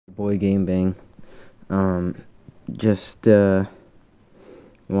Boy Game Bang. Just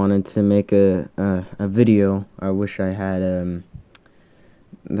wanted to make a video. I wish I had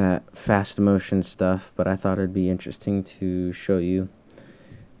that fast motion stuff, but I thought it'd be interesting to show you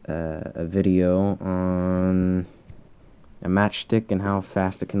a video on a matchstick and how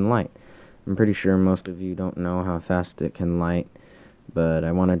fast it can light. I'm pretty sure most of you don't know how fast it can light, but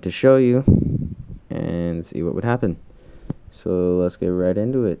I wanted to show you and see what would happen. So let's get right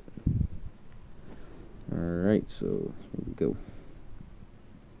into it. Alright, so here we go.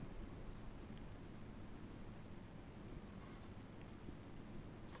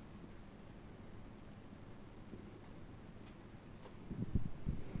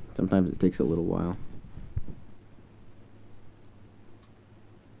 Sometimes it takes a little while.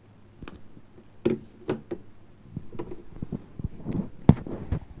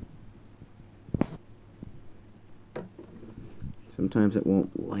 Sometimes it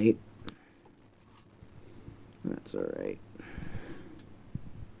won't light. That's alright.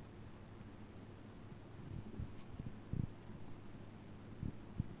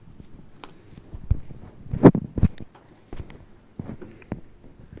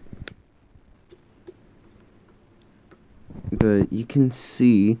 But you can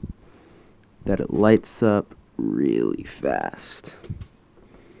see that it lights up really fast.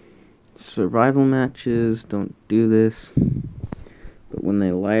 Survival matches don't do this, but when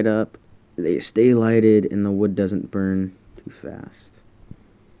they light up, they stay lighted and the wood doesn't burn too fast.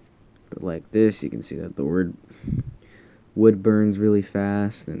 But like this, you can see that the wood burns really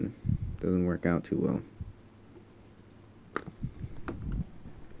fast and doesn't work out too well.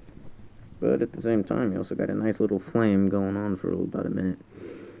 But at the same time, you also got a nice little flame going on for about a minute.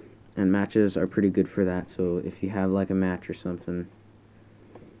 And matches are pretty good for that, so if you have like a match or something,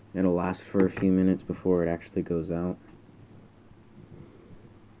 it'll last for a few minutes before it actually goes out.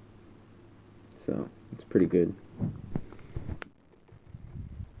 So, it's pretty good.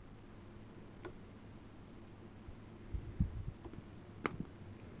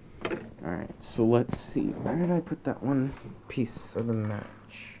 Alright, so let's see. Where did I put that one piece of the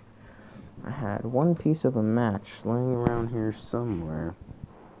match? I had one piece of a match laying around here somewhere.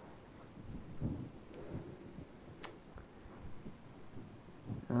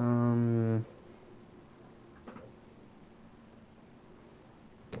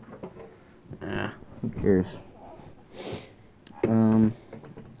 Who cares? And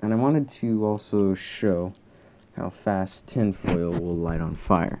I wanted to also show how fast tinfoil will light on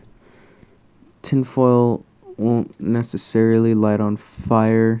fire. Tinfoil won't necessarily light on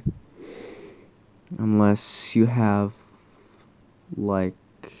fire unless you have like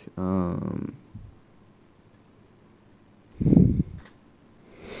a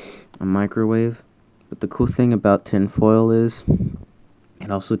microwave. But the cool thing about tinfoil is it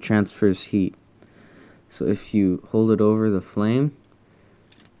also transfers heat. So if you hold it over the flame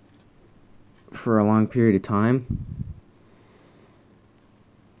for a long period of time,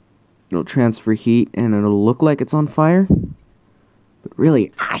 it'll transfer heat and it'll look like it's on fire, but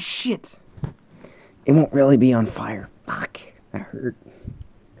really, shit, it won't really be on fire. Fuck, that hurt.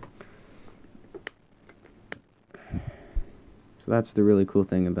 So that's the really cool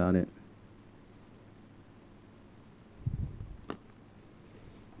thing about it.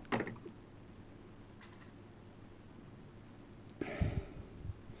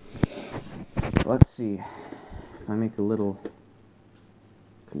 Let's see, if I make a little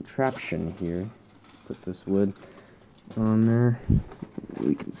contraption here, put this wood on there,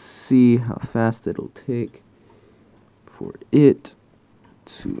 we can see how fast it'll take for it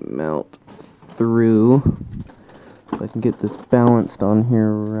to melt through. If I can get this balanced on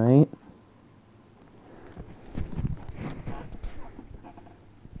here right.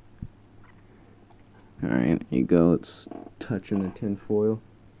 Alright, there you go, it's touching the tin foil.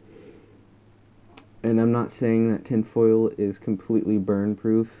 And I'm not saying that tinfoil is completely burn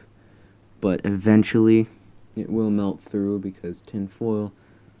proof, but eventually it will melt through because tinfoil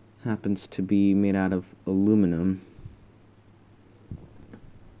happens to be made out of aluminum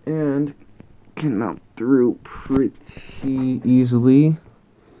and can melt through pretty easily,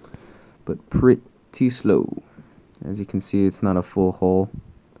 but pretty slow. As you can see, it's not a full hole.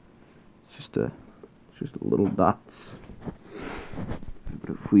 It's just little dots. But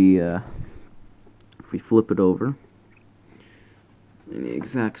if we flip it over in the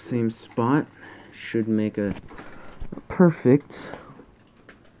exact same spot, should make a perfect,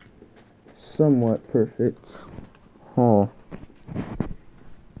 somewhat perfect hole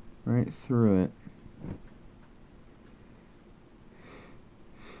right through it.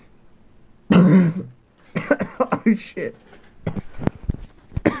 Oh shit.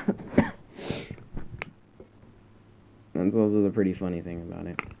 also the pretty funny thing about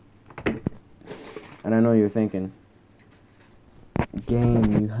it. And I know you're thinking,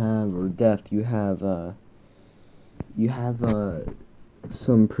 game you have, or death you have,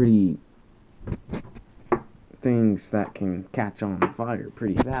 some pretty things that can catch on fire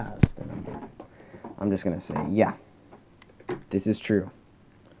pretty fast. And I'm just gonna say, yeah, this is true.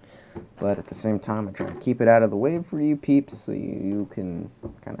 But at the same time, I try to keep it out of the way for you peeps, so you can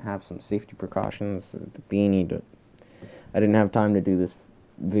kind of have some safety precautions. The beanie, I didn't have time to do this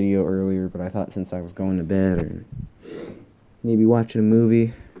video earlier, but I thought since I was going to bed or maybe watching a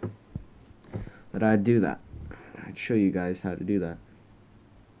movie that I'd do that. I'd show you guys how to do that.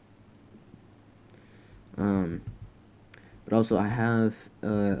 But also I have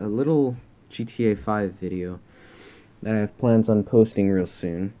a little GTA 5 video that I have plans on posting real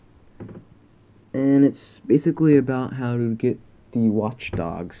soon. And it's basically about how to get the Watch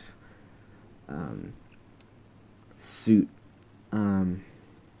Dogs suit.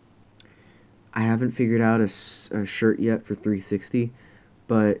 I haven't figured out a shirt yet for 360,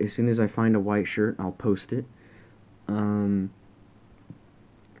 but as soon as I find a white shirt, I'll post it.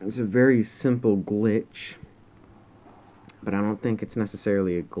 It's a very simple glitch, but I don't think it's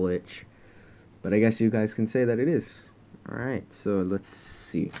necessarily a glitch. But I guess you guys can say that it is. Alright, so let's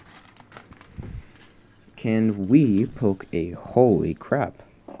see. Can we poke a... Holy crap.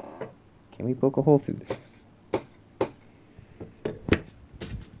 Can we poke a hole through this?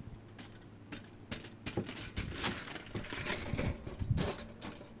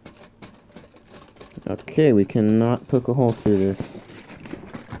 Okay, we cannot poke a hole through this.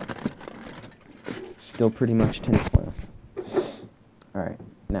 Still pretty much tinfoil. Alright,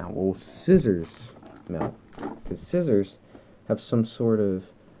 now will scissors melt? Because scissors have some sort of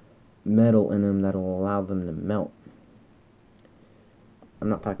metal in them that will allow them to melt. I'm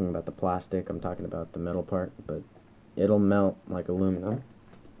not talking about the plastic, I'm talking about the metal part, but it'll melt like aluminum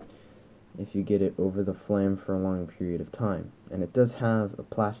if you get it over the flame for a long period of time. And it does have a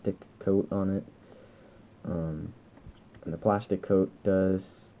plastic coat on it. And the plastic coat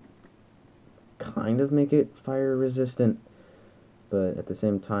does kind of make it fire resistant, but at the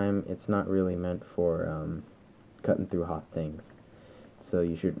same time it's not really meant for cutting through hot things, so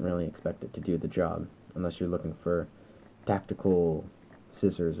you shouldn't really expect it to do the job unless you're looking for tactical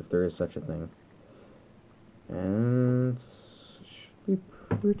scissors, if there is such a thing. And it should be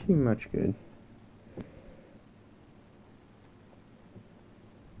pretty much good.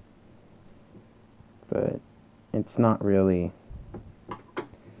 But it's not really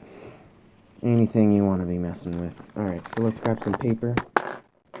anything you want to be messing with. Alright, so let's grab some paper.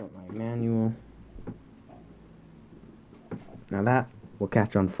 Got my manual. Now that will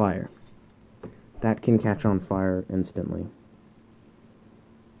catch on fire. That can catch on fire instantly.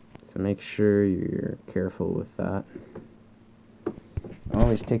 So make sure you're careful with that.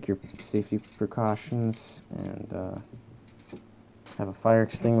 Always take your safety precautions and have a fire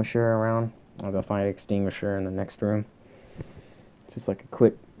extinguisher around. I'll go fire extinguisher in the next room. It's just like a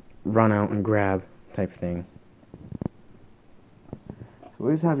quick run out and grab type thing. So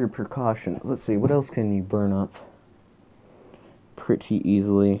always have your precautions. Let's see, what else can you burn up pretty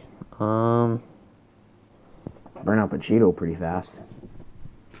easily? Burn up a Cheeto pretty fast.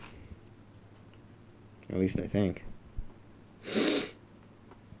 At least I think.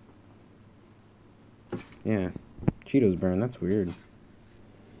 Yeah, Cheetos burn, that's weird.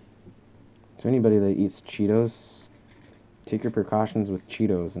 So anybody that eats Cheetos, take your precautions with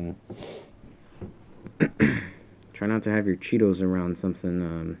Cheetos and try not to have your Cheetos around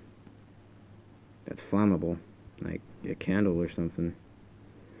something that's flammable, like a candle or something.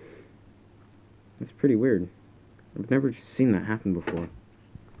 That's pretty weird. I've never seen that happen before.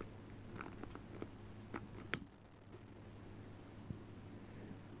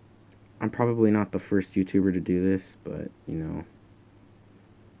 I'm probably not the first YouTuber to do this, but, you know.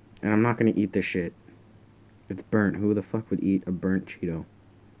 And I'm not gonna eat this shit. It's burnt. Who the fuck would eat a burnt Cheeto?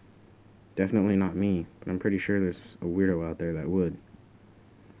 Definitely not me, but I'm pretty sure there's a weirdo out there that would.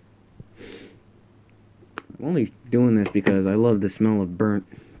 I'm only doing this because I love the smell of burnt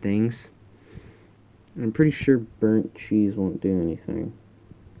things. And I'm pretty sure burnt cheese won't do anything.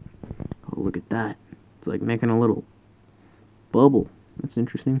 Oh, look at that. It's like making a little bubble. That's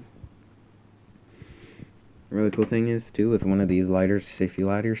interesting. A really cool thing is, too, with one of these lighters, safety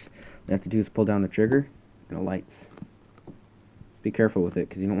lighters, all you have to do is pull down the trigger, and it lights. Be careful with it,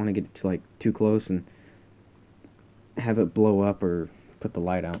 because you don't want to get to, too close and have it blow up or put the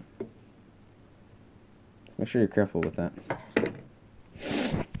light out. So make sure you're careful with that.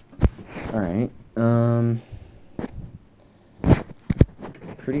 Alright,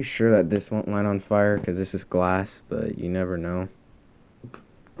 pretty sure that this won't light on fire because this is glass, but you never know.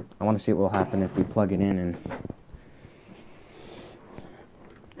 I want to see what will happen if we plug it in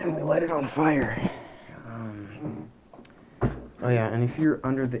and we light it on fire. Oh yeah, and if you're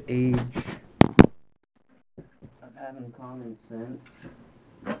under the age of having common sense,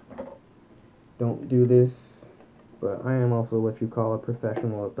 don't do this. But I am also what you call a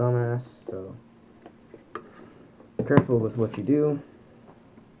professional dumbass, so be careful with what you do.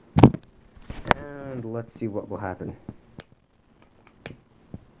 And let's see what will happen.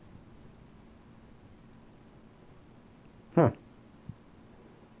 Huh.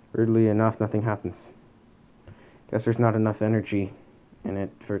 Weirdly enough, nothing happens. Guess there's not enough energy in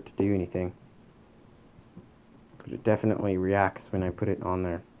it for it to do anything. But it definitely reacts when I put it on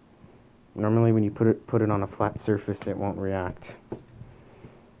there. Normally when you put it on a flat surface, it won't react.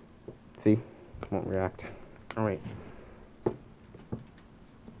 See? It won't react. Oh wait.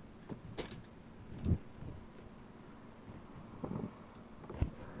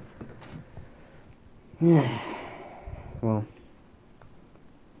 Yeah. Well,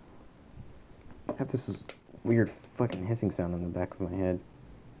 I have this weird fucking hissing sound on the back of my head.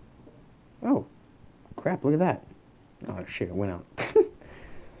 Oh, crap, look at that. Oh shit, it went out.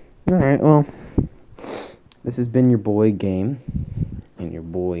 Alright, well, this has been your boy Game and your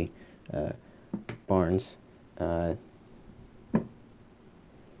boy Barnes.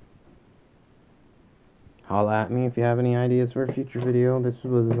 Holla at me if you have any ideas for a future video. This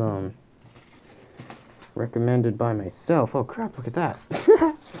was recommended by myself. Oh crap, look at that.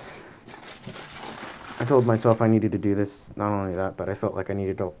 I told myself I needed to do this. Not only that, but I felt like I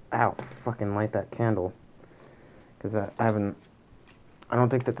needed to fucking light that candle. Because I don't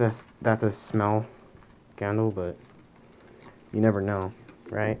think that that's a smell candle, but you never know,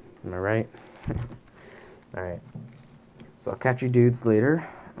 right? Am I right? Alright. So I'll catch you dudes later.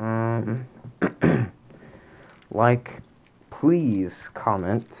 Like, please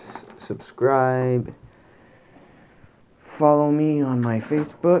comment, subscribe, follow me on my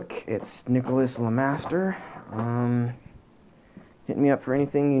Facebook. It's Nicholas Lamaster. Hit me up for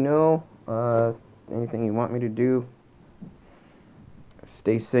anything you know, anything you want me to do.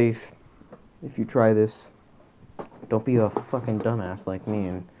 Stay safe if you try this. Don't be a fucking dumbass like me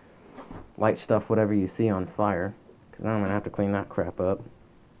and light stuff whatever you see on fire, because now I'm gonna have to clean that crap up.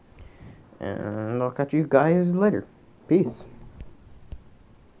 And I'll catch you guys later. Peace.